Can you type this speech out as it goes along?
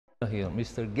Here,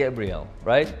 Mr. Gabriel,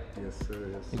 right? Yes, sir.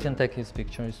 Yes, sir. You can take his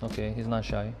picture. It's okay. He's not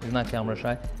shy. He's not camera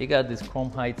shy. He got this Chrome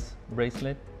Heights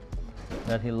bracelet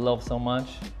that he loves so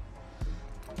much,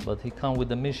 but he come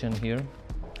with a mission here.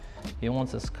 He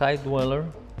wants a Sky Dweller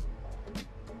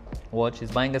watch. He's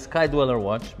buying a Sky Dweller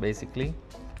watch, basically,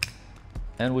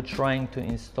 and we're trying to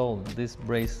install this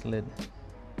bracelet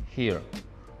here.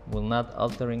 We're not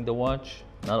altering the watch,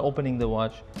 not opening the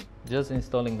watch, just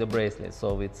installing the bracelet,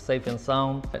 so it's safe and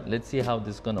sound. Let's see how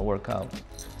this is gonna work out.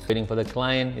 Waiting for the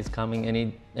client. He's coming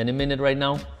any minute right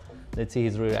now. Let's see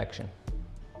his reaction.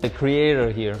 The creator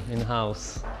here in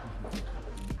house.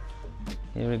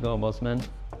 Here we go, boss man.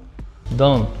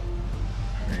 Done.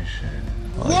 Appreciate it.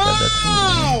 Oh,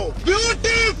 wow!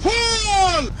 Beautiful!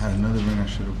 I had another ring I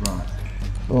should have brought.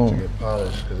 Boom. To get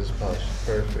polished, because this polish is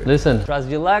perfect. Listen, trust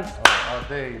G Luxe. All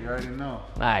day, you already know.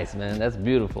 Nice, man. That's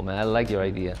beautiful, man. I like your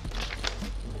idea.